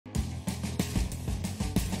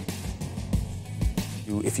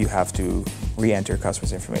If you have to re-enter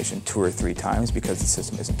customers' information 2 or 3 times because the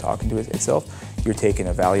system isn't talking to itself, you're taking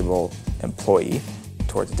a valuable employee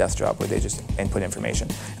towards a desk job where they just input information,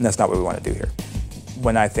 and that's not what we want to do here.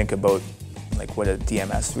 When I think about what a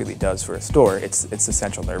DMS really does for a store, it's the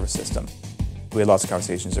central nervous system. We had lots of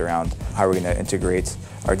conversations around how we're going to integrate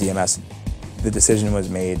our DMS. The decision was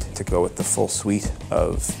made to go with the full suite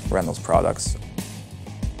of Reynolds products.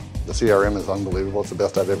 The CRM is unbelievable. It's the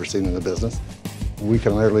best I've ever seen in the business. We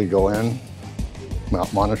can literally go in,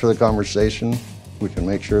 monitor the conversation. We can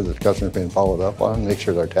make sure that the customer's being followed up on, make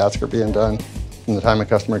sure their tasks are being done. From the time a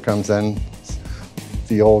customer comes in,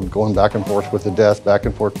 the old going back and forth with the desk, back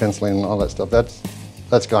and forth penciling and all that stuff,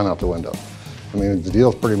 that's gone out the window. I mean, the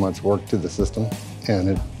deal's pretty much worked to the system,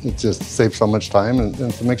 and it just saves so much time and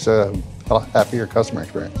it makes a happier customer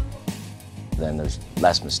experience. Then there's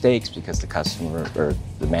less mistakes because the customer or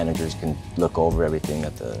the managers can look over everything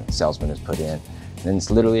that the salesman has put in. And then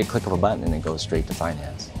it's literally a click of a button and it goes straight to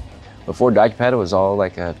finance. Before DocuPad, it was all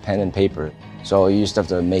like a pen and paper. So you used to have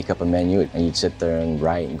to make up a menu and you'd sit there and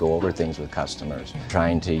write and go over things with customers,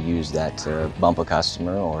 trying to use that to bump a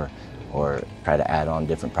customer or try to add on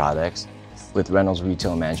different products. With Reynolds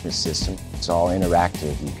Retail Management System, it's all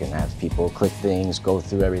interactive. You can have people click things, go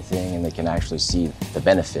through everything, and they can actually see the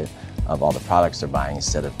benefit of all the products they're buying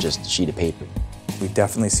instead of just a sheet of paper. We've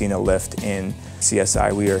definitely seen a lift in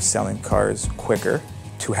CSI. We are selling cars quicker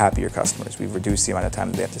to happier customers. We've reduced the amount of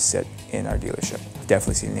time that they have to sit in our dealership. We've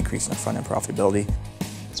definitely seen an increase in our front-end profitability.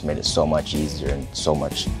 It's made it so much easier and so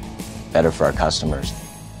much better for our customers.